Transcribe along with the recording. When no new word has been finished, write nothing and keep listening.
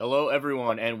Hello,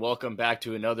 everyone, and welcome back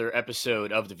to another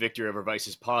episode of the Victory Over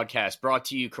Vices podcast, brought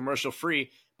to you commercial-free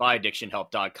by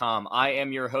addictionhelp.com. I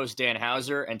am your host, Dan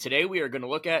Hauser, and today we are going to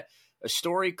look at a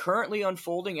story currently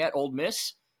unfolding at Ole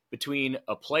Miss between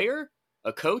a player,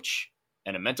 a coach,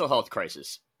 and a mental health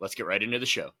crisis. Let's get right into the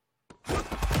show.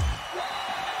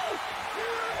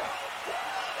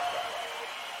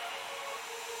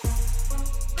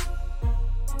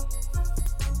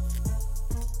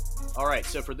 All right,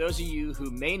 so for those of you who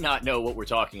may not know what we're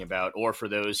talking about, or for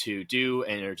those who do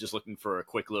and are just looking for a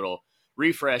quick little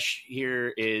refresh,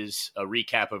 here is a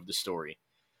recap of the story.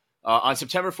 On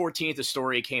September 14th, a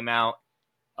story came out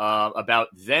about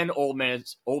then Ole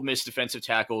Miss defensive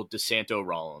tackle DeSanto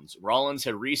Rollins. Rollins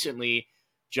had recently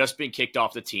just been kicked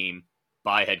off the team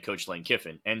by head coach Lane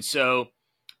Kiffin. And so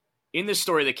in this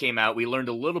story that came out, we learned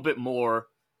a little bit more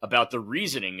about the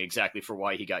reasoning exactly for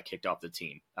why he got kicked off the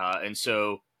team. And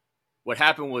so what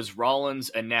happened was Rollins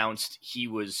announced he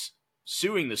was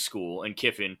suing the school and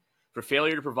Kiffin for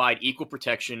failure to provide equal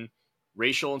protection,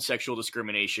 racial and sexual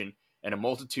discrimination, and a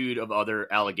multitude of other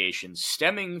allegations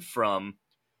stemming from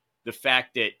the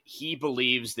fact that he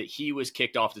believes that he was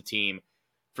kicked off the team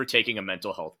for taking a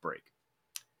mental health break.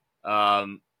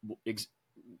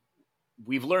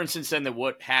 We've learned since then that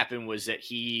what happened was that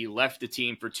he left the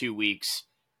team for 2 weeks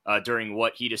during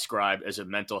what he described as a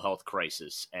mental health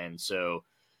crisis. And so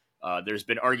there's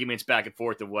been arguments back and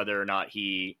forth of whether or not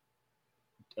he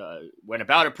went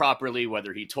about it properly,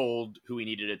 whether he told who he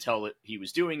needed to tell it he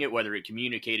was doing it, whether he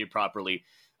communicated properly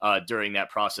during that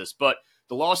process. But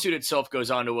the lawsuit itself goes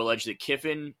on to allege that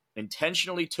Kiffin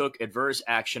intentionally took adverse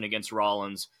action against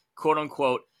Rollins, quote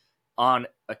unquote, on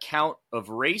account of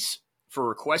race for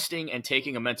requesting and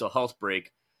taking a mental health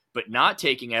break, but not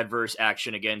taking adverse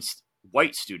action against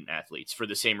white student athletes for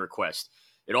the same request.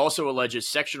 It also alleges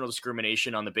sexual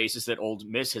discrimination on the basis that Ole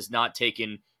Miss has not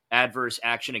taken adverse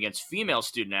action against female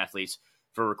student athletes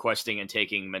for requesting and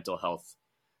taking mental health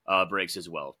breaks as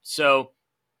well. So,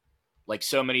 like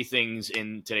so many things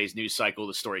in today's news cycle,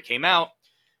 the story came out.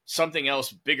 Something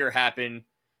else bigger happened.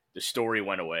 The story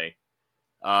went away.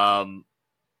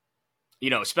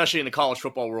 Especially in the college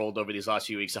football world over these last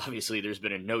few weeks, obviously there's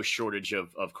been no shortage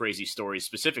of crazy stories,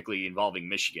 specifically involving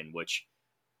Michigan, which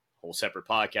whole separate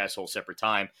podcast, whole separate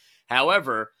time.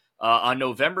 However, on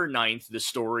November 9th, the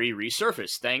story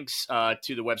resurfaced thanks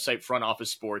to the website Front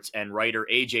Office Sports and writer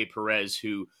AJ Perez,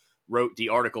 who wrote the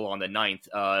article on the 9th.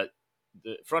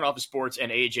 The Front Office Sports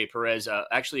and AJ Perez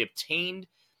actually obtained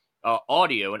an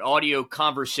audio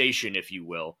conversation, if you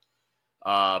will,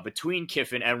 between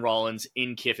Kiffin and Rollins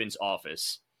in Kiffin's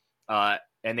office.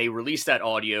 And they released that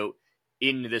audio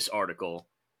in this article.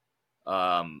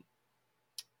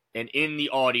 And in the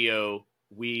audio,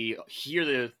 we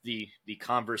hear the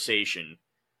conversation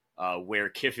where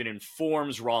Kiffin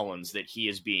informs Rollins that he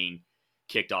is being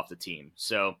kicked off the team.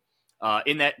 So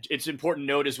in that, it's important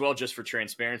to note as well, just for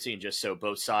transparency and just so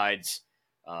both sides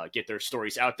get their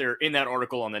stories out there. In that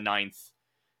article on the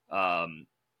 9th,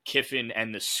 Kiffin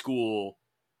and the school,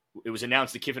 it was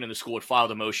announced that Kiffin and the school had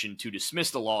filed a motion to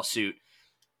dismiss the lawsuit.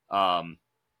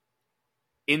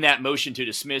 In that motion to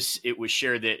dismiss, it was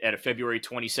shared that at a February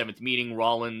 27th meeting,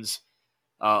 Rollins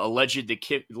alleged that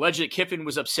Kiffin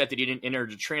was upset that he didn't enter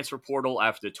the transfer portal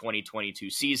after the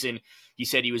 2022 season. He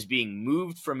said he was being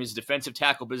moved from his defensive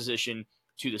tackle position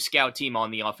to the scout team on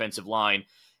the offensive line.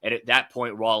 And at that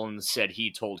point, Rollins said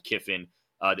he told Kiffin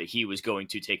that he was going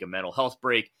to take a mental health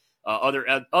break.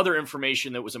 Other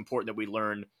information that was important that we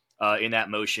learned in that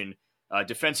motion.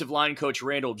 Defensive line coach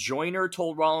Randall Joyner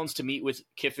told Rollins to meet with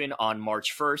Kiffin on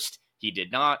March 1st. He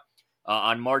did not.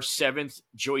 On March 7th,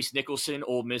 Joyce Nicholson,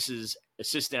 Ole Miss's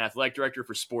assistant athletic director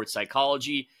for sports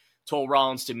psychology, told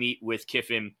Rollins to meet with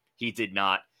Kiffin. He did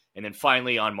not. And then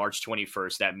finally, on March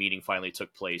 21st, that meeting finally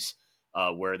took place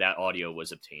where that audio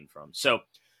was obtained from. So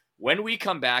when we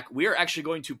come back, we are actually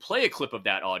going to play a clip of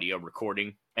that audio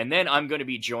recording, and then I'm going to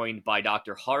be joined by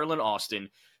Dr. Harlan Austin,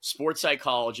 sports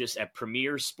psychologist at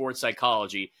Premier Sports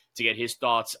Psychology, to get his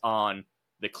thoughts on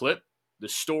the clip, the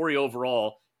story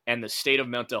overall, and the state of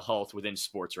mental health within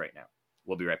sports right now.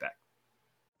 We'll be right back.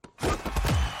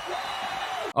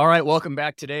 All right, welcome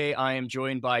back. Today, I am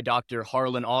joined by Dr.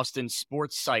 Harlan Austin,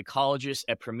 sports psychologist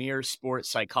at Premier Sports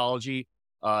Psychology.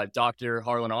 Dr.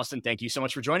 Harlan Austin, thank you so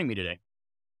much for joining me today.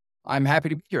 I'm happy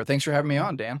to be here. Thanks for having me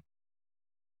on, Dan.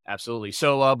 Absolutely.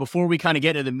 So before we kind of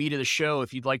get to the meat of the show,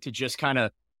 if you'd like to just kind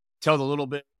of tell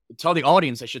the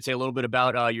audience, I should say, a little bit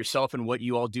about yourself and what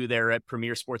you all do there at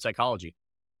Premier Sports Psychology.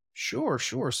 Sure.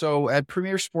 So at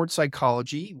Premier Sports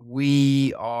Psychology,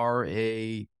 we are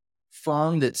a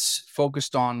firm that's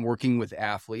focused on working with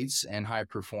athletes and high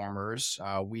performers.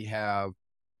 We have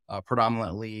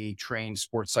predominantly trained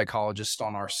sports psychologists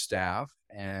on our staff.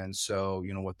 And so,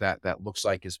 what that looks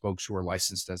like is folks who are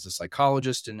licensed as a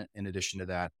psychologist, and in addition to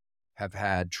that, have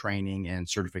had training and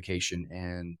certification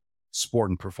in sport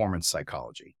and performance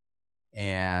psychology.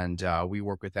 And we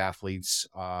work with athletes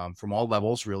from all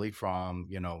levels, really, from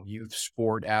youth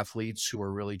sport athletes who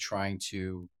are really trying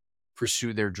to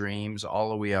pursue their dreams, all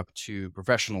the way up to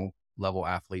professional level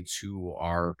athletes who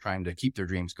are trying to keep their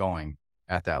dreams going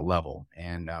at that level.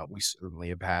 And we certainly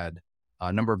have had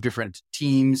a number of different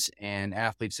teams and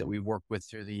athletes that we've worked with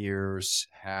through the years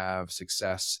have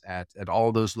success at all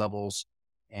of those levels,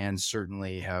 and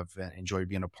certainly have enjoyed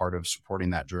being a part of supporting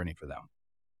that journey for them.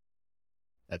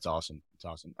 That's awesome. That's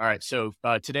awesome. All right. So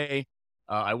today,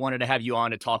 I wanted to have you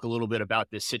on to talk a little bit about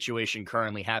this situation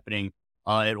currently happening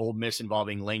at Ole Miss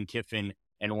involving Lane Kiffin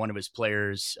and one of his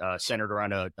players centered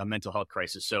around a mental health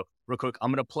crisis. So real quick,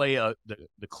 I'm going to play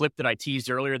the clip that I teased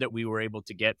earlier that we were able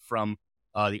to get from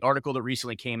the article that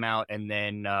recently came out, and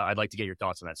then I'd like to get your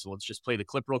thoughts on that. So let's just play the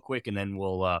clip real quick, and then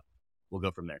we'll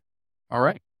go from there. All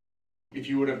right. If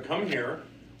you would have come here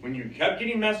when you kept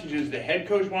getting messages, the head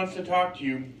coach wants to talk to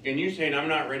you, and you saying, I'm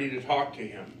not ready to talk to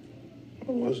him.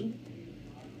 I wasn't.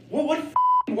 Well, what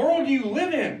world do you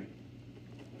live in?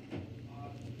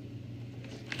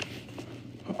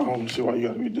 I don't see why you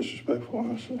gotta be disrespectful,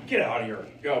 honestly. Get out of here.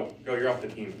 Go. You're off the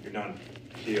team. You're done.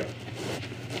 See ya.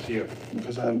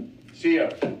 Because See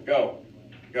ya. Go.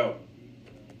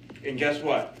 And guess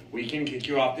what? We can kick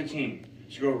you off the team.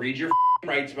 So go read your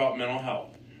rights about mental health.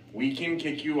 We can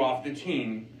kick you off the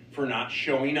team for not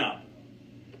showing up.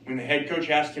 When the head coach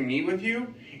has to meet with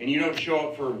you and you don't show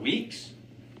up for weeks,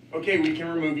 okay, we can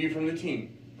remove you from the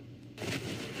team.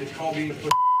 It's called being a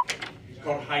It's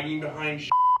called hiding behind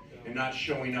and not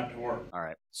showing up to work. All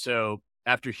right. So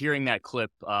after hearing that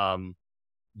clip,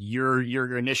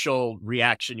 your initial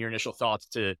reaction, your initial thoughts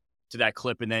to that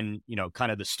clip, and then,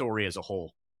 kind of the story as a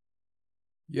whole.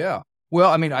 Yeah. Well,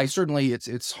 I mean, I certainly,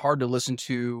 it's hard to listen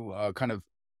to kind of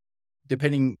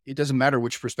depending, it doesn't matter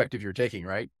which perspective you're taking,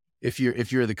 right? If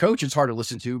you're the coach, it's hard to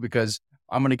listen to because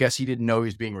I'm going to guess he didn't know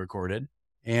he's being recorded.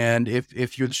 And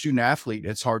if you're the student athlete,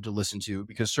 it's hard to listen to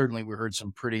because certainly we heard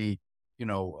some pretty,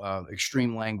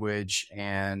 extreme language,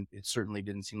 and it certainly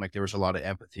didn't seem like there was a lot of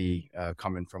empathy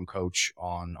coming from coach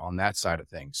on that side of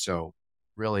things. So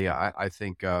really, I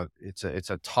think it's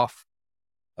a tough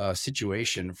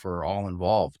situation for all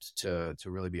involved to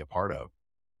really be a part of.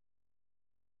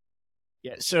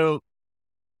 Yeah. So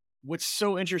what's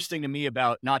so interesting to me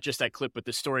about not just that clip, but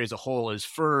the story as a whole is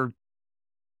for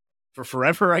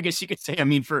forever, I guess you could say. I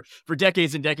mean, for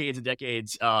decades and decades and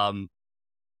decades,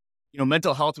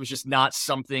 mental health was just not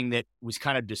something that was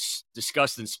kind of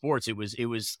discussed in sports. It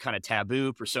was kind of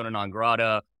taboo, persona non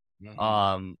grata.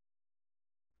 Mm-hmm.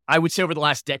 I would say over the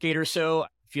last decade or so, I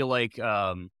feel like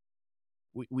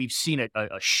we've seen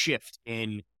a shift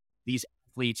in these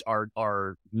athletes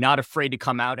are not afraid to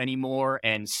come out anymore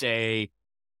and say,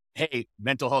 hey,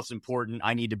 mental health is important.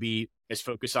 I need to be as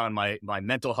focused on my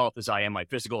mental health as I am my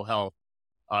physical health.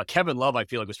 Kevin Love, I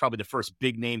feel like, was probably the first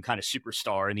big name kind of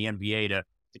superstar in the NBA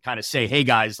to kind of say, hey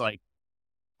guys, like,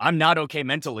 I'm not okay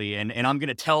mentally, and I'm going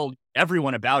to tell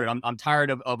everyone about it. I'm tired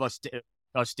of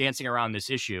us dancing around this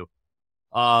issue.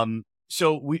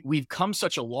 So we've come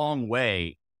such a long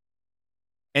way.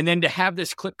 And then to have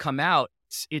this clip come out,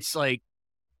 it's like,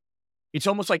 it's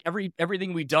almost like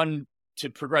everything we've done to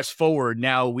progress forward,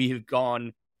 now we have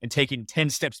gone and taken 10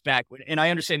 steps back. And I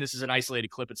understand this is an isolated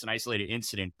clip. It's an isolated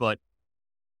incident. But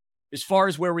as far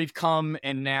as where we've come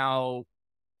and now,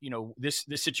 this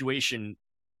situation,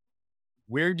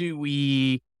 where do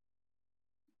you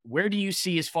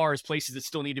see as far as places that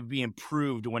still need to be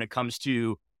improved when it comes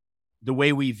to the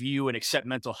way we view and accept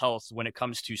mental health when it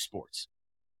comes to sports?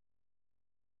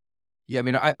 Yeah, I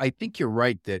mean, I think you're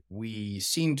right that we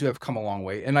seem to have come a long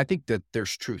way. And I think that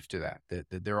there's truth to that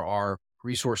there are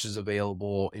resources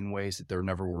available in ways that there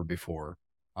never were before.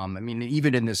 I mean,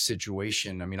 even in this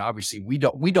situation, I mean, obviously we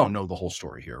don't know the whole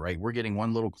story here, right? We're getting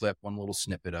one little clip, one little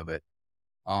snippet of it.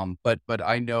 But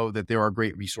I know that there are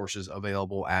great resources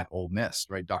available at Ole Miss,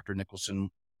 right? Dr. Nicholson,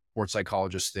 sports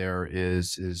psychologist there,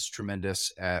 is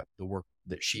tremendous at the work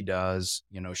that she does.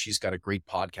 She's got a great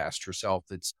podcast herself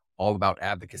that's all about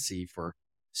advocacy for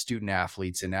student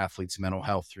athletes and athletes' mental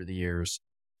health through the years.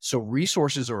 So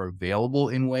resources are available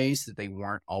in ways that they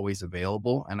weren't always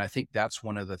available. And I think that's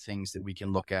one of the things that we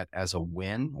can look at as a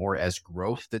win or as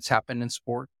growth that's happened in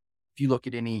sport. If you look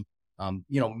at any,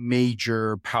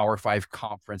 major Power 5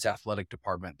 conference athletic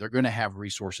department, they're going to have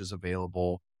resources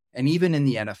available. And even in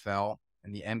the NFL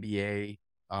and the NBA,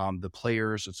 the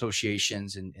players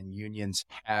associations and unions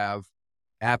have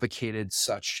advocated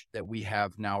such that we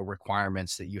have now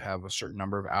requirements that you have a certain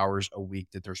number of hours a week,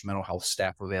 that there's mental health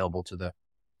staff available to the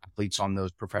athletes on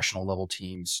those professional level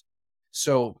teams.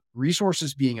 So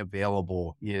resources being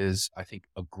available is, I think,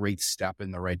 a great step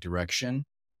in the right direction.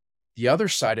 The other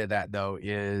side of that, though,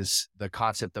 is the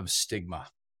concept of stigma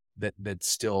that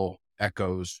still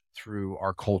echoes through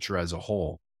our culture as a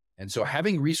whole. And so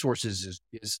having resources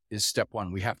is step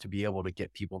one. We have to be able to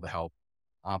get people to help.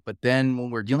 But then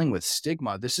when we're dealing with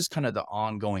stigma, this is kind of the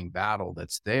ongoing battle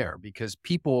that's there, because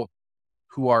people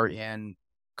who are in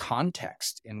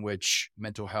context in which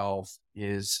mental health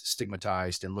is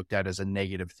stigmatized and looked at as a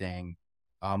negative thing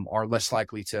are less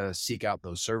likely to seek out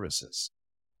those services.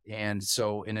 And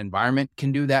so an environment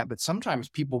can do that, but sometimes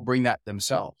people bring that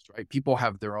themselves, right? People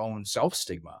have their own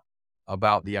self-stigma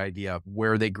about the idea of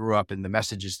where they grew up and the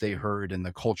messages they heard and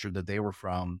the culture that they were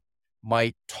from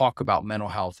might talk about mental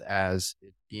health as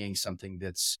it being something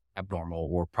that's abnormal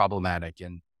or problematic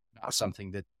and not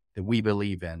something that we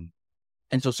believe in.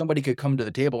 And so somebody could come to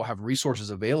the table, have resources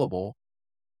available,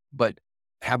 but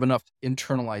have enough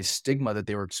internalized stigma that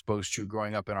they were exposed to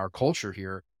growing up in our culture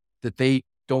here that they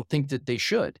don't think that they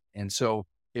should. And so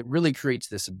it really creates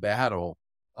this battle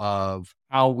of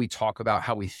how we talk about,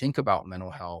 how we think about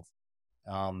mental health.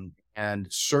 And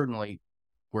certainly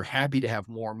we're happy to have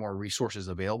more and more resources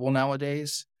available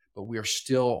nowadays, but we are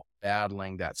still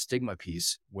battling that stigma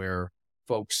piece where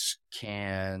folks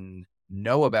can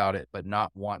know about it, but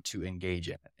not want to engage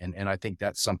in it. And I think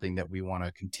that's something that we want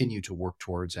to continue to work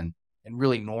towards and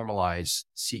really normalize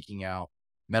seeking out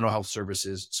mental health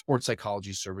services, sports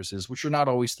psychology services, which are not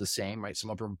always the same, right? Some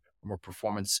of them are more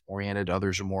performance oriented.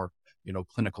 Others are more,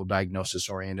 clinical diagnosis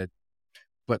oriented.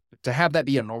 But to have that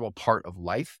be a normal part of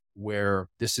life where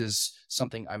this is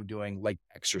something I'm doing like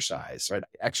exercise, right?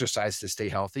 I exercise to stay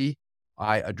healthy.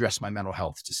 I address my mental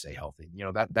health to stay healthy.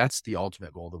 That's the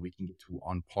ultimate goal that we can get to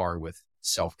on par with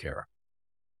self-care.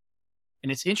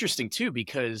 And it's interesting too,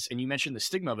 because, and you mentioned the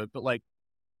stigma of it, but like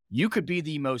you could be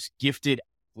the most gifted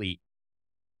athlete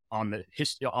on the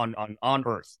history on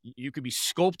earth. You could be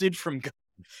sculpted from God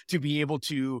to be able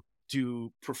to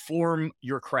perform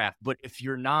your craft. But if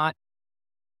you're not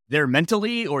there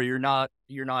mentally, or you're not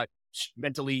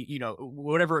mentally,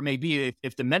 whatever it may be,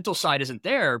 if the mental side isn't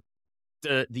there,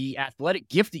 the athletic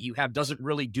gift that you have doesn't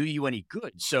really do you any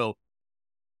good. So,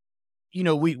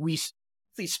 we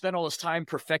spend all this time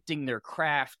perfecting their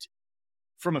craft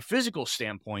from a physical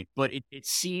standpoint, but it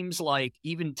seems like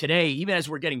even today, even as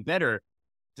we're getting better,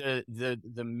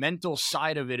 the mental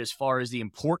side of it, as far as the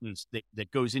importance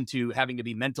that goes into having to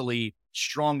be mentally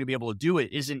strong to be able to do it,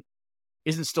 isn't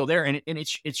still there. And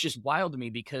it's just wild to me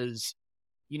because,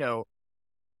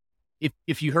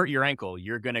 if you hurt your ankle,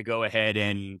 you're going to go ahead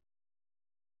and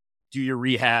do your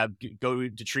rehab, go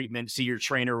to treatment, see your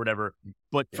trainer or whatever.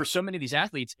 But for so many of these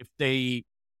athletes,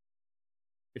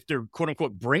 if their quote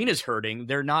unquote brain is hurting,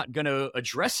 they're not going to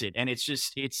address it. And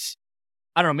it's,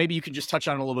 I don't know, maybe you can just touch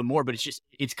on it a little bit more, but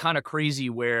it's kind of crazy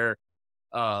where,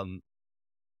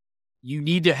 you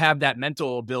need to have that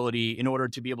mental ability in order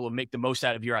to be able to make the most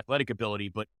out of your athletic ability.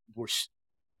 But we're,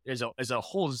 as a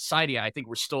whole society, I think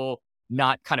we're still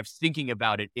not kind of thinking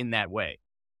about it in that way.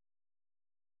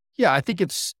 Yeah, I think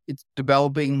it's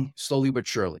developing slowly but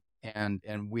surely, and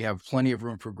we have plenty of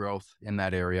room for growth in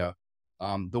that area.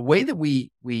 The way that we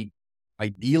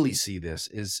ideally see this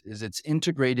is it's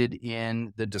integrated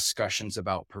in the discussions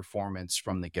about performance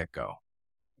from the get-go.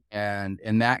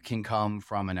 And that can come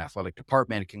from an athletic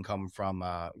department. It can come from,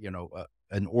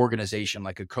 an organization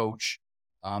like a coach.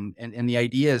 And the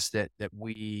idea is that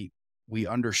we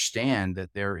understand that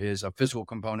there is a physical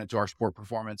component to our sport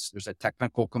performance. There's a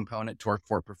technical component to our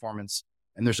sport performance,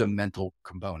 and there's a mental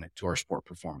component to our sport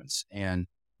performance. And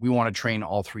we want to train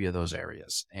all three of those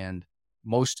areas. And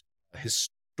most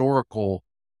historical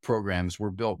programs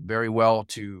were built very well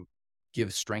to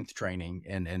give strength training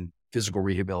and physical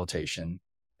rehabilitation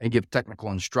and give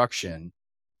technical instruction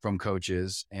from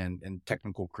coaches and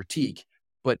technical critique,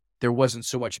 but there wasn't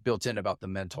so much built in about the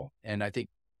mental. And I think,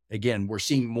 again, we're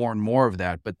seeing more and more of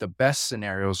that, but the best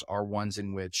scenarios are ones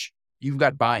in which you've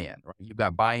got buy-in, right? You've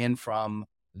got buy-in from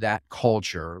that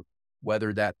culture,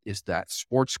 whether that is that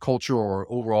sports culture or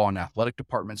overall an athletic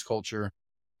department's culture.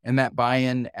 And that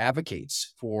buy-in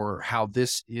advocates for how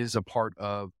this is a part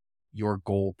of your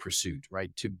goal pursuit,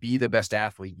 right? To be the best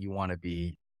athlete you want to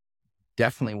be,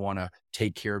 definitely want to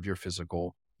take care of your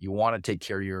physical, you want to take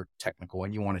care of your technical,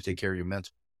 and you want to take care of your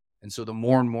mental. And so the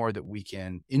more and more that we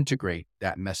can integrate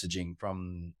that messaging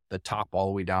from the top all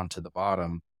the way down to the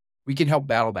bottom, we can help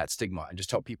battle that stigma and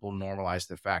just help people normalize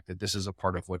the fact that this is a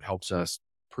part of what helps us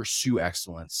pursue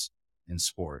excellence in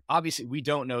sport. Obviously, we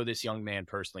don't know this young man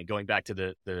personally. Going back to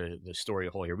the story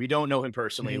of Hoyer, we don't know him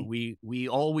personally. Mm-hmm. We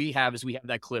all we have is we have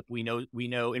that clip. We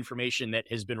know information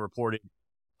that has been reported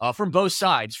from both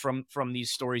sides from these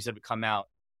stories that have come out.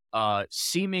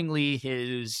 Seemingly,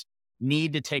 his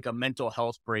need to take a mental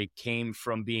health break came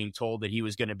from being told that he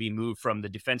was going to be moved from the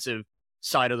defensive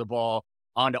side of the ball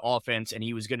onto offense, and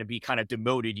he was going to be kind of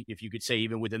demoted, if you could say,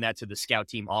 even within that, to the scout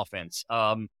team offense.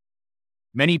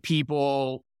 Many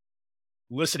people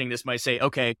listening to this might say,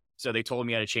 okay, so they told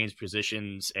me how to change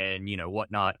positions and,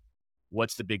 whatnot.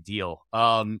 What's the big deal?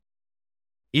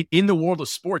 In the world of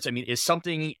sports, I mean, is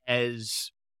something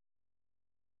as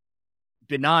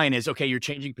benign as, okay, you're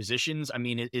changing positions? I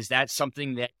mean, is that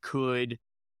something that could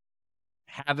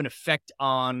have an effect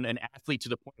on an athlete to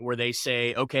the point where they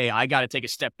say, okay, I got to take a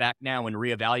step back now and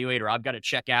reevaluate, or I've got to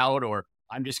check out, or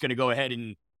I'm just going to go ahead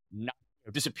and not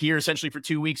disappear essentially for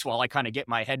 2 weeks while I kind of get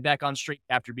my head back on straight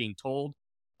after being told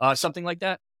something like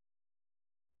that?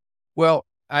 Well,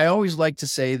 I always like to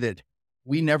say that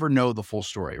we never know the full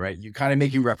story, right? You're kind of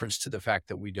making reference to the fact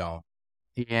that we don't.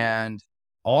 And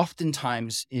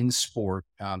oftentimes in sport,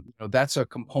 that's a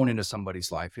component of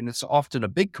somebody's life, and it's often a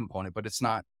big component, but it's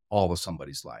not all of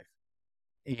somebody's life.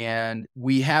 And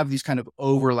we have these kind of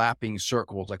overlapping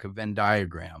circles, like a Venn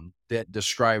diagram, that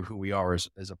describe who we are as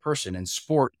a person. And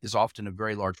sport is often a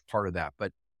very large part of that.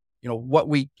 But, what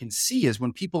we can see is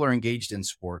when people are engaged in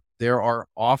sport, there are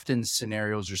often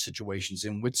scenarios or situations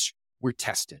in which we're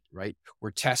tested, right?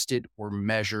 We're tested, we're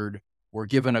measured, we're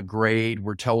given a grade,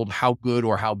 we're told how good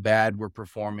or how bad we're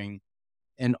performing.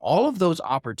 And all of those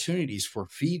opportunities for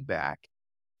feedback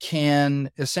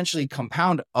can essentially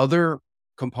compound other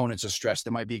components of stress that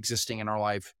might be existing in our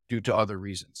life due to other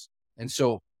reasons. And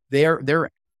so they're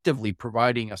actively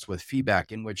providing us with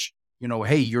feedback in which,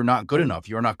 hey, you're not good enough.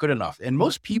 You're not good enough. And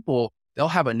most people, they'll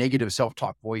have a negative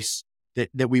self-talk voice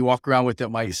that we walk around with that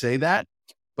might say that.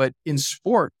 But in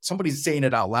sport, somebody's saying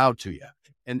it out loud to you.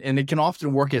 And it can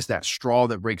often work as that straw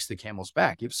that breaks the camel's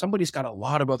back. If somebody's got a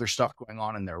lot of other stuff going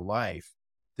on in their life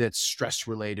that's stress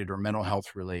related or mental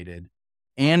health related,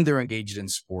 and they're engaged in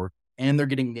sport, and they're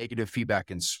getting negative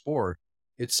feedback in sport,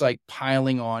 it's like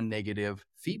piling on negative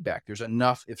feedback. There's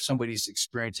enough, if somebody's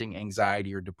experiencing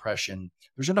anxiety or depression,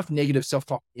 there's enough negative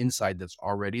self-talk inside that's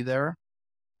already there.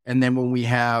 And then when we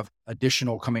have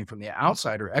additional coming from the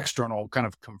outside or external kind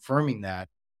of confirming that,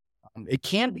 it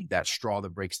can be that straw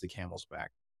that breaks the camel's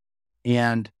back.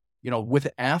 And, with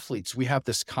athletes, we have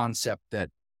this concept that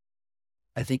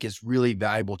I think is really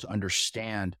valuable to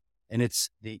understand. And it's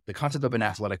the concept of an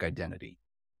athletic identity.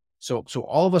 So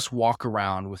all of us walk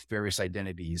around with various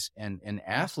identities, and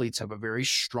athletes have a very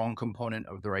strong component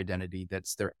of their identity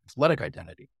that's their athletic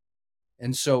identity.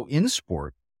 And so in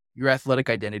sport, your athletic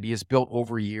identity is built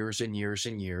over years and years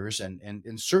and years, and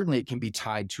certainly it can be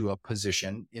tied to a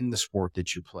position in the sport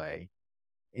that you play.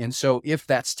 And so if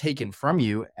that's taken from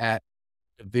you at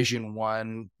Division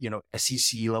I,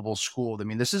 SEC level school, I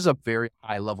mean, this is a very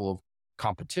high level of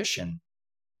competition.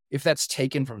 If that's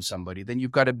taken from somebody, then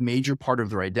you've got a major part of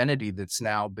their identity that's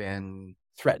now been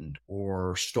threatened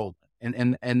or stolen.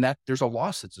 And that there's a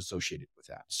loss that's associated with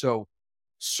that. So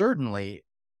certainly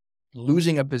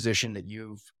losing a position that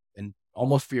you've and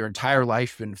almost for your entire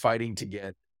life been fighting to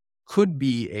get could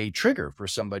be a trigger for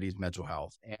somebody's mental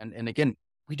health. And again,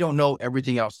 we don't know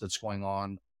everything else that's going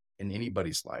on in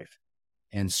anybody's life.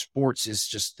 And sports is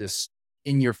just this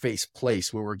in your face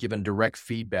place where we're given direct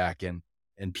feedback and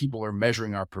people are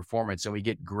measuring our performance, and we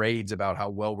get grades about how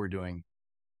well we're doing.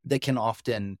 That can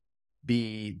often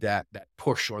be that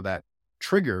push or that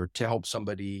trigger to help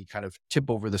somebody kind of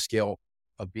tip over the scale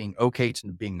of being okay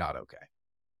to being not okay.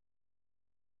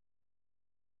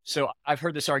 So I've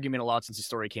heard this argument a lot since the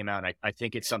story came out, and I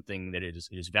think it's something that is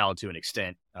valid to an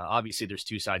extent. Obviously, there's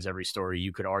two sides to every story.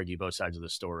 You could argue both sides of the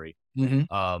story.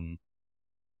 Mm-hmm.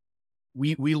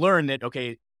 We learned that,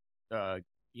 okay,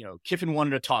 Kiffin wanted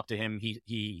to talk to him.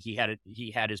 He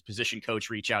had his position coach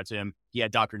reach out to him. He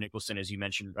had Dr. Nicholson, as you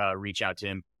mentioned, reach out to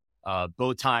him.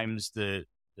 Both times the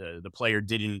player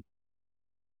didn't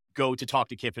go to talk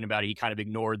to Kiffin about it. He kind of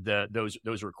ignored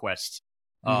those requests.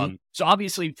 Mm-hmm. So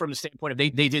obviously, from the standpoint of they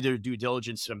did their due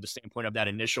diligence from the standpoint of that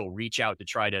initial reach out to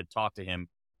try to talk to him,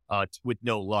 with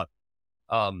no luck.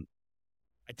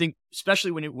 I think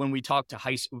especially when we talk to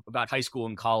about high school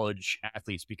and college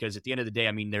athletes, because at the end of the day,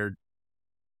 I mean, they're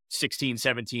 16,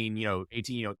 17,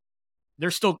 18,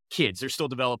 they're still kids. They're still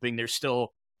developing.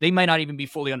 They might not even be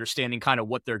fully understanding kind of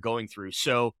what they're going through.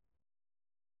 So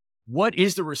what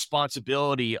is the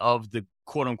responsibility of the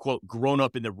quote unquote grown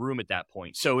up in the room at that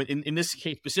point? So in this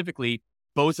case specifically,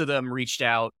 both of them reached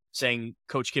out saying,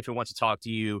 Coach Kiffin wants to talk to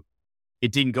you.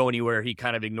 it didn't go anywhere. He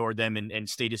kind of ignored them and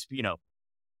stayed his,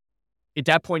 at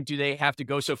that point, do they have to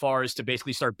go so far as to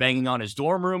basically start banging on his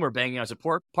dorm room or banging on his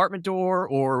apartment door?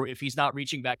 Or if he's not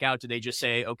reaching back out, do they just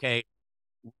say, okay,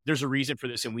 there's a reason for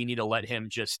this and we need to let him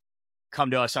just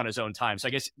come to us on his own time? So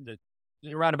I guess the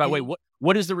roundabout way,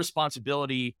 what is the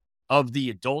responsibility of the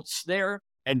adults there?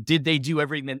 And did they do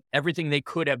everything they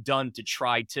could have done to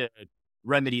try to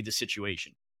remedy the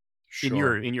situation?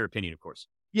 Sure. In your opinion, of course.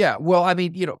 Yeah. Well, I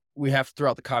mean, we have to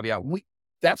throw out the caveat.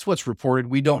 That's what's reported.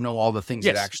 We don't know all the things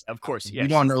that actually, of course, yes. We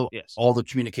don't know all the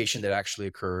communication that actually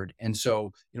occurred. And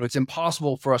so, it's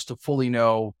impossible for us to fully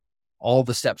know all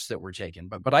the steps that were taken,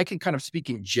 but I can kind of speak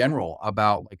in general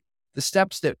about like the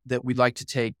steps that we'd like to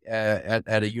take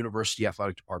at a university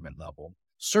athletic department level.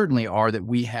 Certainly are that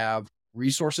we have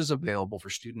resources available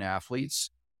for student athletes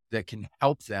that can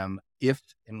help them if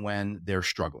and when they're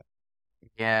struggling.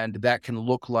 And that can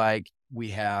look like we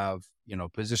have,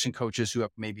 position coaches who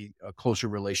have maybe a closer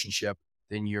relationship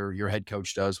than your head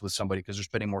coach does with somebody because they're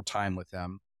spending more time with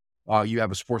them. You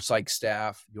have a sports psych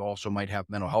staff. You also might have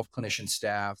mental health clinician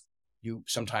staff. You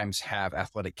sometimes have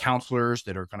athletic counselors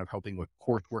that are kind of helping with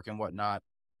coursework and whatnot.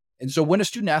 And so when a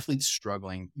student athlete's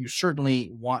struggling, you certainly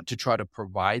want to try to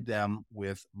provide them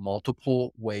with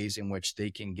multiple ways in which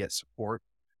they can get support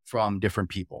from different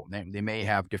people. They may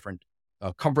have different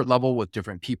comfort level with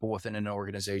different people within an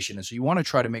organization. And so you want to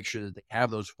try to make sure that they have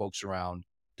those folks around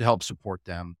to help support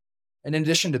them. And in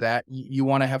addition to that, you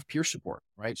want to have peer support,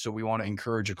 right? So we want to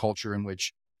encourage a culture in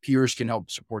which peers can help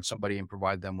support somebody and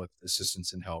provide them with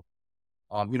assistance and help.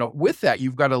 With that,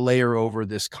 you've got to layer over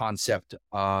this concept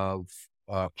of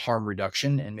harm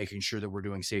reduction and making sure that we're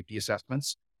doing safety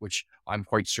assessments, which I'm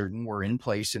quite certain we're in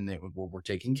place and that we're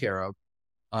taking care of.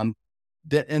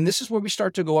 And this is where we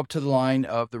start to go up to the line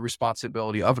of the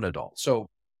responsibility of an adult. So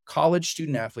college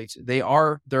student athletes,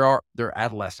 they're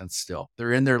adolescents still.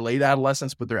 They're in their late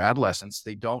adolescence, but they're adolescents.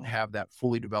 They don't have that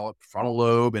fully developed frontal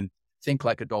lobe and think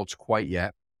like adults quite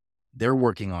yet. They're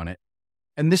working on it.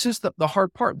 And this is the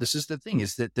hard part. This is the thing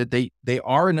is that they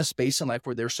are in a space in life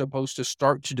where they're supposed to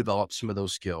start to develop some of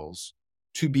those skills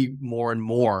to be more and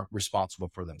more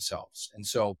responsible for themselves. And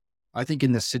so I think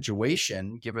in this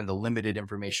situation, given the limited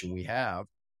information we have,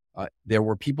 there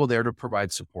were people there to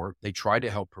provide support. They tried to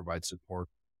help provide support.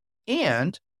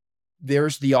 And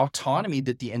there's the autonomy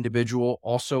that the individual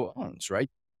also owns, right?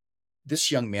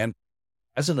 This young man,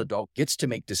 as an adult, gets to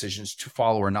make decisions to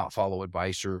follow or not follow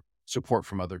advice or support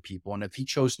from other people. And if he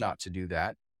chose not to do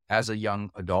that as a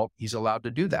young adult, he's allowed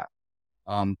to do that.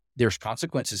 There's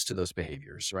consequences to those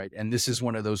behaviors, right? And this is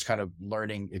one of those kind of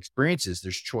learning experiences.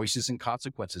 There's choices and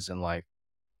consequences in life.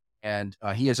 And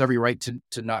he has every right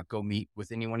to not go meet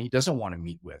with anyone he doesn't want to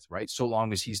meet with, right? So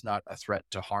long as he's not a threat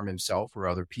to harm himself or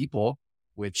other people,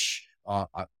 which,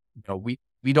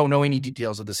 we don't know any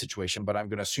details of the situation, but I'm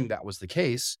going to assume that was the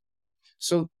case.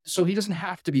 So he doesn't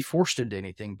have to be forced into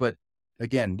anything. But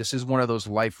again, this is one of those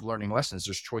life learning lessons.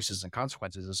 There's choices and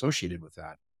consequences associated with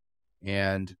that.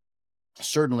 And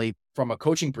certainly from a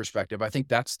coaching perspective, I think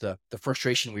that's the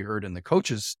frustration we heard in the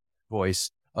coach's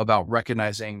voice about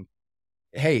recognizing,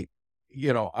 hey,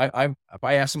 if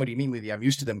I ask somebody to meet with you, I'm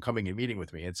used to them coming and meeting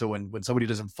with me. And so when somebody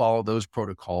doesn't follow those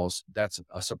protocols, that's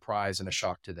a surprise and a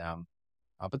shock to them.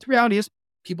 But the reality is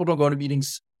people don't go to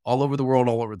meetings all over the world,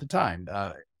 all over the time.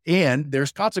 And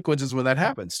there's consequences when that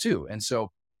happens too. And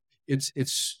so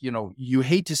it's you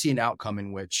hate to see an outcome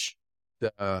in which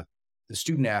the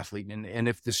student athlete, and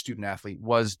if the student athlete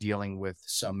was dealing with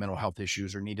some mental health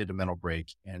issues or needed a mental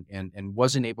break and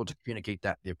wasn't able to communicate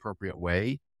that the appropriate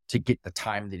way to get the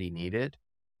time that he needed,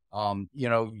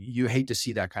 you hate to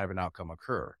see that kind of an outcome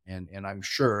occur. And I'm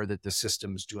sure that the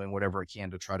system's doing whatever it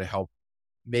can to try to help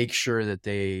make sure that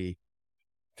they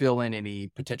fill in any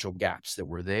potential gaps that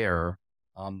were there,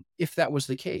 if that was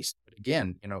the case. But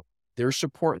again, there's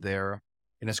support there,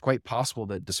 and it's quite possible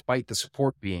that despite the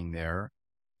support being there,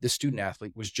 the student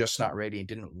athlete was just not ready and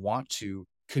didn't want to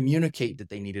communicate that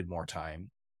they needed more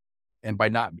time. And by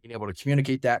not being able to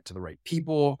communicate that to the right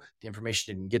people, the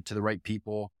information didn't get to the right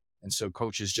people. And so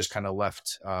coaches just kind of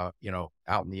left, out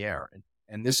in the air.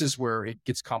 And this is where it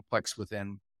gets complex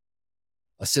within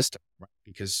a system, right?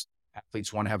 Because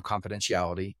athletes want to have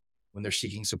confidentiality when they're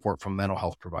seeking support from a mental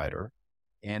health provider.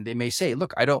 And they may say,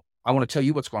 look, I want to tell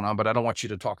you what's going on, but I don't want you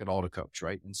to talk at all to coach.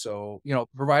 Right. And so, the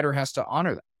provider has to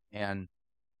honor that. And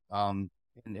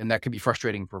that can be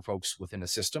frustrating for folks within a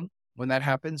system when that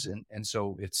happens. And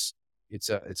so it's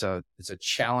a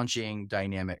challenging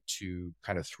dynamic to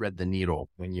kind of thread the needle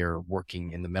when you're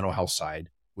working in the mental health side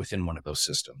within one of those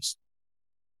systems.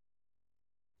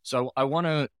 So I want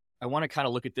to kind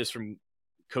of look at this from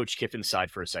Coach Kiffin's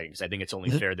side for a second, because I think it's only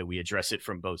fair that we address it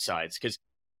from both sides. Because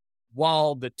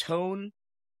while the tone,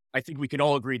 I think we can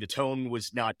all agree the tone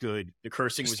was not good. The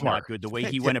cursing was not good. The way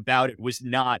he went about it was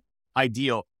not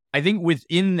ideal. I think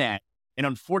within that, and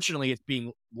unfortunately it's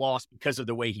being lost because of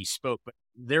the way he spoke, but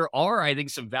there are, I think,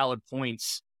 some valid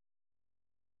points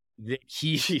that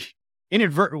he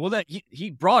inadvertently, that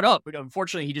he brought up, but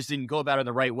unfortunately he just didn't go about it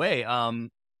the right way.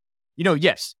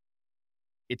 Yes,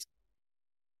 it's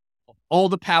all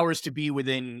the powers to be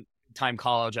within time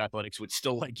college athletics would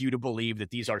still like you to believe that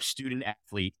these are student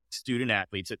athletes,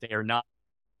 that they are not,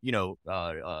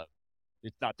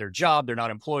 it's not their job. They're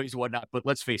not employees, whatnot. But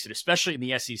let's face it, especially in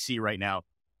the SEC right now,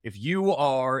 if you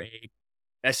are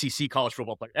a SEC college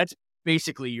football player, that's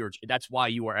basically that's why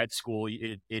you are at school.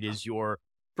 It is your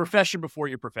profession before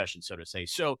your profession, so to say.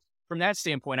 So from that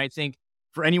standpoint, I think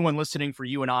for anyone listening, for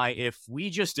you and I, if we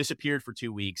just disappeared for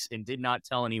 2 weeks and did not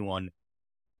tell anyone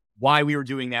why we were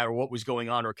doing that or what was going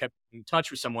on or kept in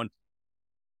touch with someone,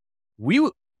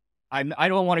 I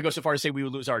don't want to go so far as to say we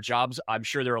would lose our jobs. I'm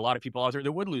sure there are a lot of people out there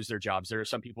that would lose their jobs. There are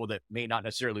some people that may not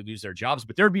necessarily lose their jobs,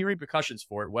 but there'd be repercussions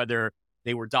for it, whether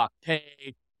they were docked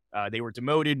pay, they were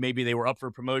demoted, maybe they were up for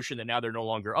a promotion that now they're no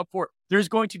longer up for it. There's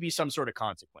going to be some sort of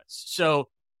consequence. So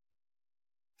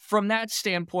from that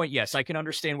standpoint, yes, I can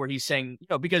understand where he's saying,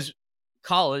 because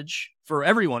college, for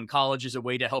everyone, college is a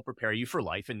way to help prepare you for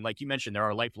life. And like you mentioned, there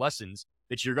are life lessons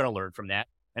that you're going to learn from that.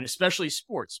 And especially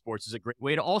sports. Sports is a great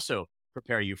way to also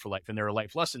prepare you for life. And there are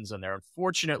life lessons in there.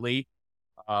 Unfortunately,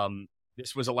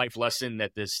 this was a life lesson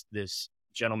that this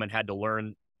gentleman had to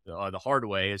learn the hard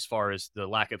way, as far as the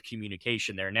lack of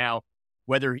communication there. Now,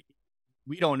 whether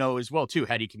we don't know as well, too,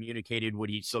 had he communicated, would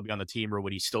he still be on the team, or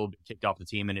would he still be kicked off the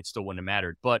team and it still wouldn't have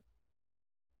mattered? But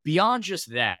beyond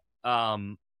just that,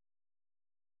 and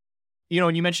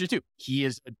you mentioned it too, he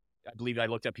is, I believe I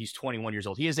looked up, he's 21 years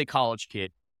old. He is a college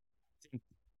kid. I think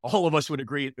all of us would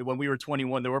agree that when we were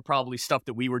 21, there were probably stuff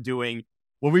that we were doing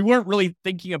where we weren't really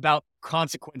thinking about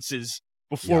consequences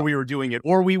before we were doing it,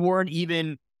 or we weren't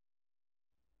even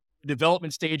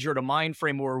development stage or the mind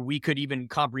frame where we could even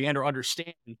comprehend or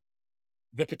understand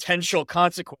the potential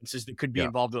consequences that could be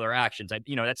involved with our actions.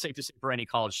 That's safe to say for any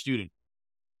college student.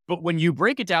 But when you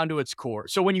break it down to its core,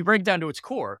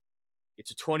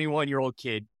 it's a 21-year-old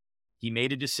kid. He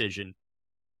made a decision.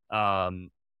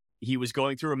 He was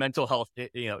going through a mental health,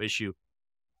 issue.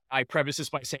 I preface this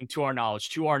by saying, to our knowledge,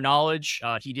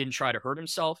 he didn't try to hurt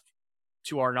himself.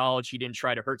 To our knowledge, he didn't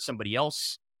try to hurt somebody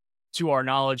else. To our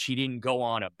knowledge, he didn't go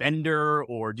on a bender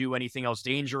or do anything else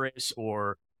dangerous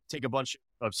or take a bunch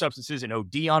of substances and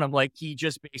OD on him. Like, he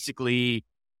just basically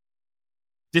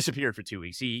disappeared for 2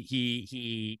 weeks.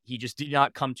 He just did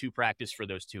not come to practice for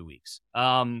those 2 weeks.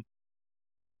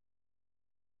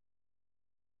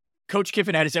 Coach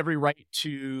Kiffin had his every right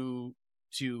to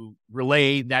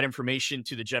relay that information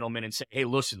to the gentleman and say, hey,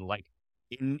 listen, like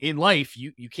in life,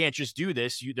 you can't just do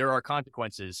this. There are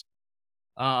consequences.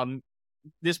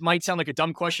 This might sound like a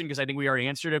dumb question because I think we already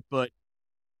answered it, but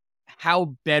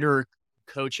how better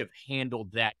coach have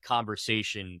handled that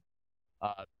conversation?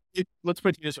 Let's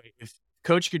put it this way. If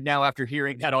coach could now, after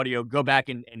hearing that audio, go back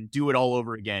and do it all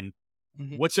over again,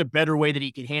 what's a better way that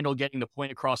he can handle getting the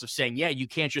point across of saying, yeah, you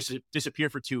can't just disappear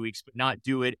for 2 weeks, but not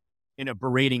do it in a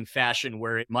berating fashion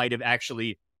where it might have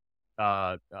actually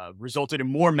resulted in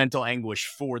more mental anguish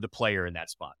for the player in that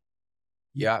spot?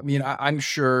 Yeah, I mean, I'm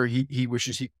sure he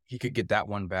wishes he could get that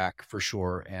one back for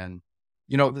sure. And,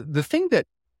 the thing that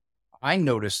I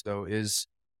noticed, though, is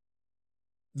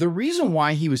the reason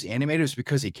why he was animated is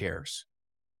because he cares.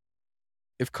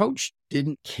 If coach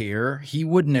didn't care, he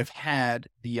wouldn't have had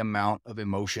the amount of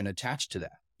emotion attached to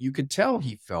that. You could tell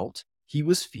he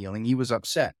was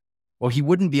upset. Well, he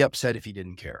wouldn't be upset if he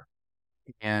didn't care.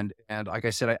 And like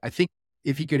I said, I think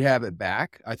if he could have it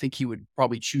back, I think he would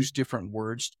probably choose different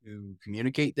words to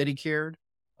communicate that he cared.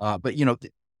 But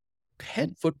the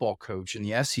head football coach in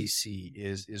the SEC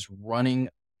is running,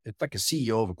 it's like a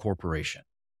CEO of a corporation.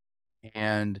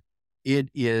 And it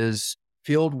is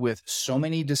filled with so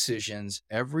many decisions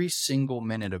every single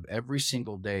minute of every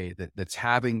single day that's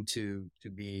having to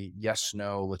be yes,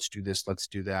 no, let's do this, let's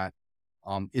do that.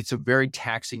 It's a very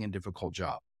taxing and difficult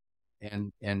job.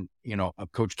 And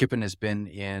Coach Kiffin has been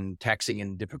in taxing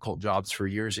and difficult jobs for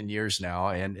years and years now,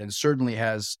 and certainly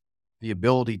has the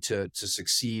ability to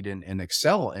succeed and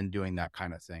excel in doing that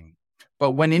kind of thing.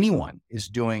 But when anyone is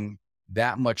doing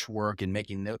that much work and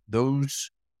making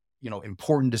those,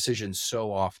 important decisions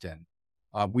so often,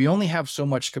 we only have so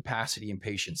much capacity and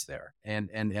patience there.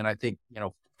 And I think,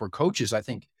 for coaches, I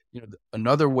think,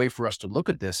 another way for us to look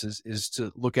at this is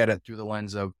to look at it through the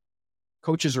lens of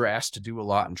coaches are asked to do a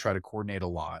lot and try to coordinate a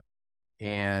lot.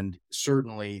 And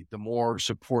certainly the more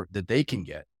support that they can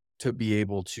get to be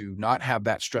able to not have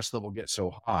that stress level get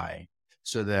so high,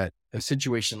 so that a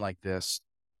situation like this,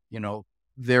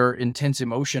 their intense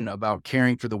emotion about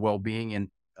caring for the well-being and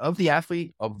of the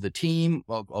athlete, of the team,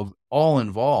 of all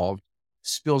involved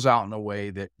spills out in a way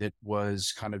that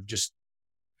was kind of just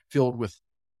filled with,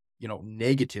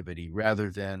 negativity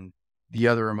rather than the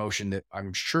other emotion that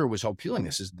I'm sure was help fueling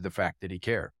this is the fact that he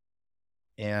cared.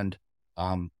 And,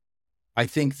 I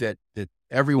think that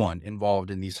everyone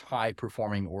involved in these high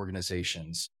performing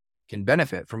organizations can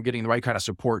benefit from getting the right kind of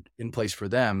support in place for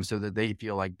them so that they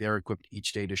feel like they're equipped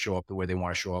each day to show up the way they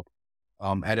want to show up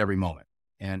at every moment.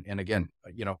 And again,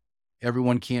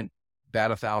 everyone can't bat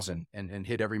 1,000 and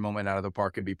hit every moment out of the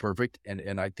park and be perfect.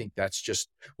 And I think that's just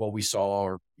what we saw,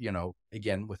 or,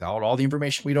 again, without all the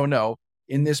information we don't know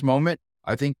in this moment,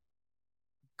 I think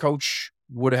coach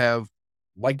would have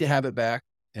liked to have it back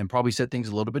and probably said things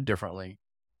a little bit differently.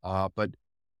 But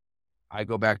I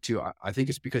go back to, I think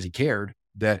it's because he cared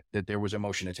that there was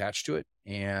emotion attached to it.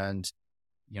 And,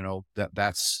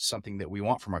 that's something that we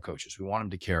want from our coaches. We want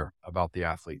them to care about the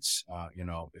athletes.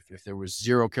 If there was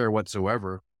zero care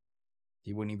whatsoever,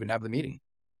 he wouldn't even have the meeting.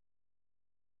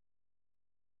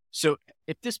 So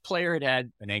if this player had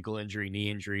had an ankle injury, knee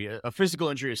injury, a physical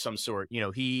injury of some sort,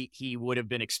 he would have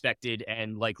been expected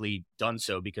and likely done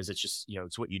so because it's just,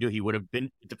 it's what you do. He would have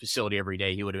been at the facility every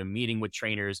day. He would have been meeting with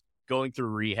trainers, going through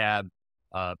rehab,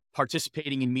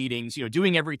 participating in meetings,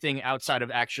 doing everything outside of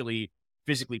actually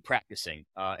physically practicing.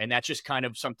 And that's just kind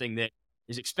of something that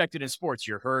is expected in sports.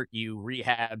 You're hurt, you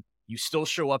rehab, you still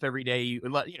show up every day.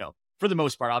 For the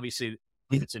most part, obviously,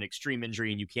 if it's an extreme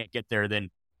injury and you can't get there,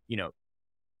 then,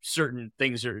 certain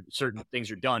things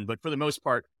are done. But for the most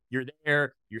part, you're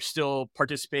there, you're still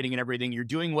participating in everything. You're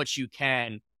doing what you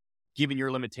can, given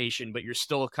your limitation, but you're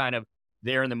still kind of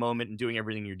there in the moment and doing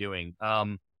everything you're doing.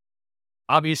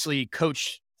 Obviously,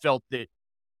 coach felt that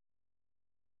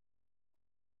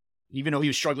even though he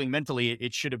was struggling mentally,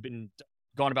 it should have been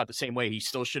gone about the same way. He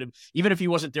still should have, even if he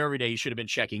wasn't there every day, he should have been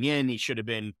checking in. He should have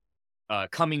been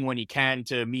coming when he can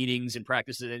to meetings and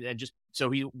practices, and just so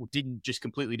he didn't just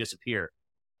completely disappear.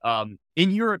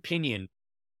 In your opinion,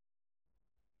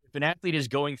 if an athlete is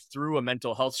going through a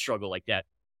mental health struggle like that,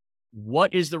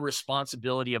 what is the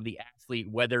responsibility of the athlete,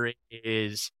 whether it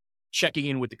is checking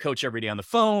in with the coach every day on the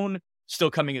phone,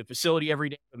 still coming to the facility every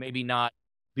day, but maybe not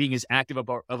being as active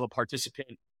of a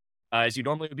participant as you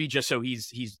normally would be, just so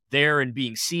he's there and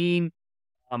being seen?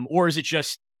 Or is it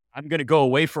just, I'm going to go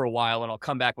away for a while and I'll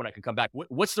come back when I can come back?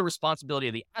 What's the responsibility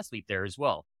of the athlete there as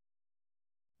well?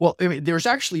 Well, there's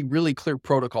actually really clear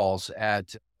protocols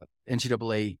at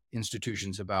NCAA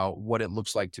institutions about what it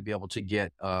looks like to be able to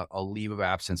get a leave of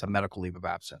absence, a medical leave of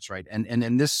absence, right? And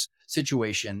in this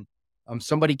situation,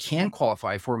 somebody can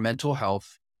qualify for mental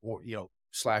health or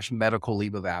 / medical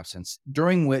leave of absence,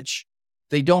 during which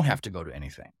they don't have to go to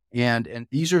anything. And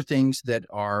these are things that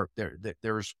are there.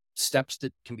 There's steps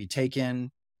that can be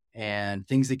taken and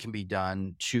things that can be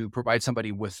done to provide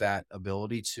somebody with that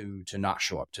ability to not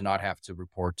show up, to not have to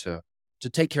report, to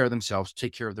take care of themselves,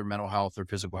 take care of their mental health or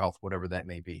physical health, whatever that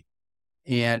may be.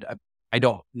 And I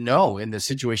don't know in this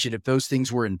situation if those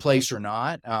things were in place or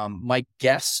not. My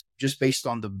guess, just based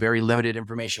on the very limited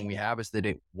information we have, is that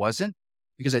it wasn't,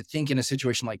 because I think in a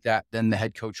situation like that, then the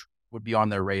head coach would be on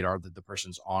their radar that the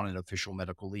person's on an official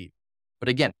medical leave. But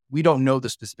again, we don't know the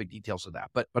specific details of that.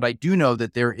 But I do know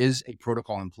that there is a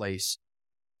protocol in place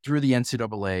through the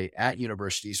NCAA at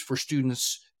universities for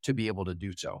students to be able to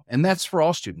do so. And that's for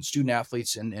all students, student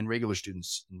athletes and regular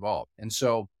students involved. And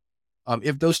so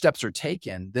if those steps are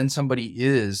taken, then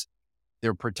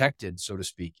they're protected, so to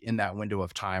speak, in that window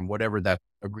of time, whatever that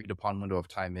agreed upon window of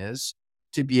time is,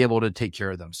 to be able to take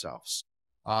care of themselves.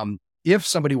 If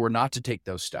somebody were not to take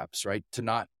those steps, right, to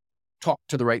not talk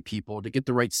to the right people, to get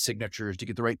the right signatures, to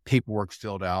get the right paperwork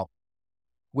filled out,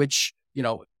 which,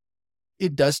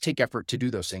 it does take effort to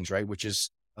do those things, right? Which is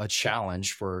a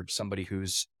challenge for somebody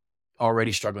who's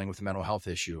already struggling with a mental health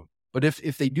issue. But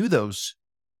if they do those,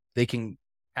 they can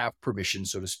have permission,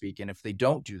 so to speak. And if they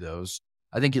don't do those,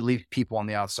 I think it leaves people on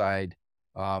the outside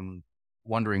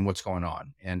wondering what's going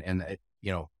on. And it,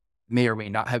 may or may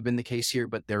not have been the case here,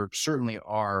 but there certainly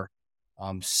are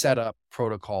set up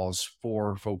protocols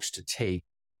for folks to take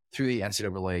through the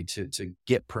NCAA to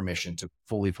get permission to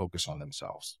fully focus on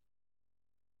themselves.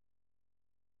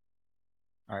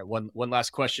 All right, one last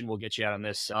question. We'll get you out on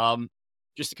this.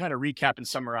 Just to kind of recap and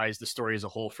summarize the story as a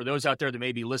whole, for those out there that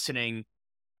may be listening,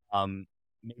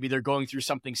 maybe they're going through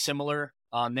something similar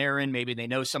on their end. Maybe they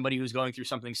know somebody who's going through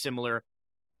something similar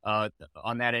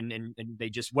on that end, and they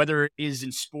just, whether it is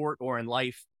in sport or in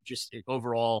life, just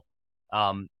overall,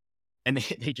 And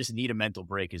they just need a mental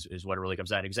break is what it really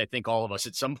comes down to. Because I think all of us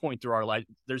at some point through our life,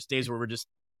 there's days where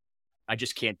I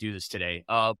just can't do this today.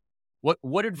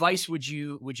 What advice would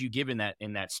you give in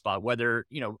that spot? Whether,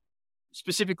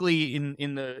 specifically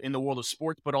in the world of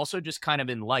sports, but also just kind of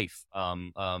in life.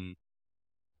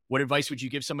 What advice would you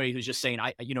give somebody who's just saying,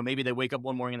 maybe they wake up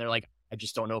one morning and they're like, I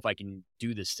just don't know if I can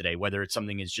do this today. Whether it's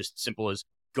something as just simple as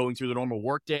going through the normal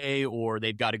workday, or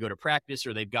they've got to go to practice,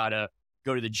 or they've got to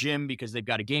go to the gym because they've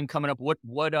got a game coming up. What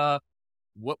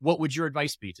would your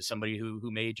advice be to somebody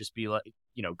who may just be like,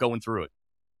 going through it?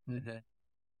 Mm-hmm.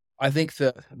 I think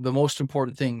the most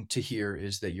important thing to hear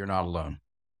is that you're not alone,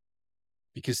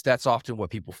 because that's often what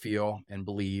people feel and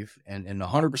believe and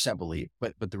 100% believe.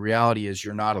 But the reality is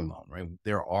you're not alone, right?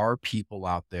 There are people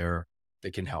out there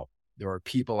that can help. There are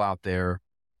people out there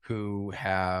who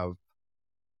have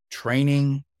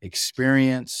training,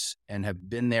 experience, and have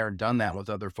been there and done that with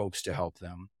other folks to help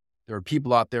them. There are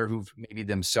people out there who've maybe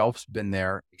themselves been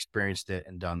there, experienced it,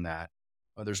 and done that.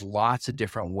 There's lots of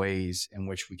different ways in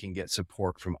which we can get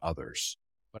support from others.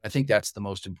 But I think that's the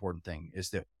most important thing,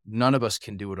 is that none of us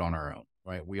can do it on our own,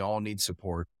 right? We all need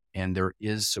support, and there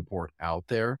is support out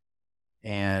there.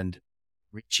 And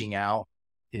reaching out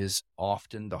is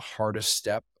often the hardest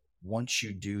step. Once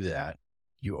you do that,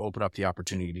 you open up the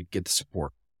opportunity to get the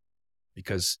support,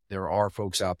 because there are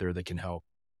folks out there that can help.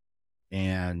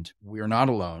 And we are not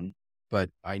alone,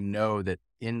 but I know that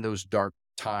in those dark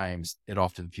times, it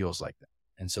often feels like that.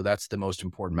 And so that's the most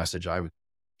important message I would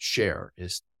share,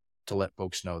 is to let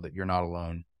folks know that you're not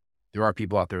alone. There are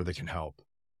people out there that can help.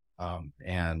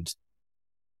 And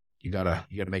you gotta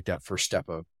make that first step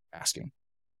of asking.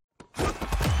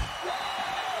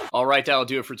 All right, that'll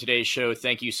do it for today's show.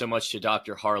 Thank you so much to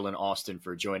Dr. Harlan Austin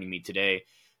for joining me today.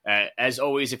 As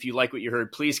always, if you like what you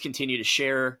heard, please continue to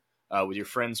share with your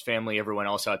friends, family, everyone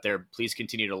else out there. Please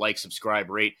continue to like,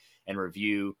 subscribe, rate, and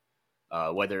review,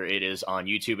 whether it is on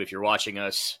YouTube if you're watching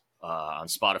us, on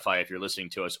Spotify if you're listening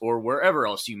to us, or wherever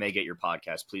else you may get your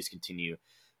podcast. Please continue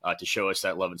to show us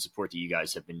that love and support that you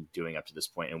guys have been doing up to this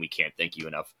point, and we can't thank you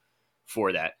enough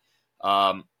for that.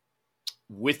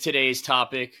 With today's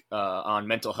topic on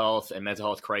mental health and mental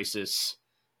health crisis,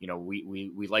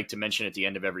 we like to mention at the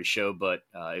end of every show, but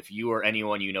if you or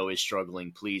anyone you know is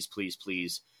struggling, please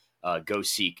go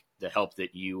seek the help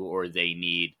that you or they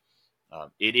need.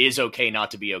 It is okay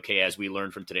not to be okay, as we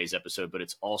learned from today's episode, but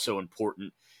it's also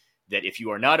important that if you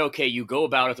are not okay, you go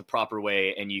about it the proper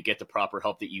way and you get the proper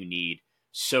help that you need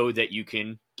so that you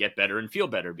can get better and feel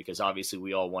better, because obviously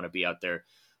we all want to be out there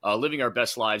living our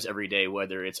best lives every day,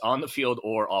 whether it's on the field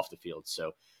or off the field.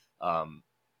 So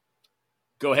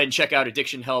go ahead and check out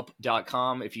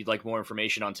addictionhelp.com if you'd like more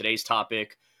information on today's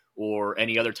topic or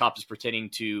any other topics pertaining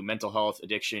to mental health,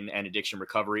 addiction, and addiction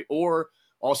recovery. Or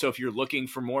also, if you're looking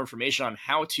for more information on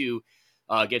how to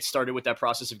get started with that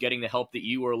process of getting the help that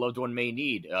you or a loved one may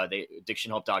need,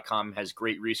 addictionhelp.com has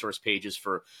great resource pages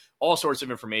for all sorts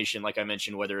of information. Like I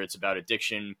mentioned, whether it's about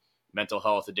addiction, mental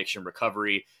health, addiction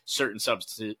recovery, certain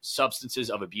substances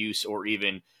of abuse, or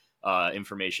even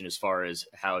information as far as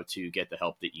how to get the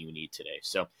help that you need today.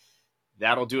 So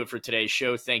that'll do it for today's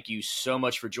show. Thank you so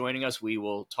much for joining us. We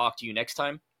will talk to you next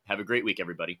time. Have a great week,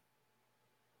 everybody.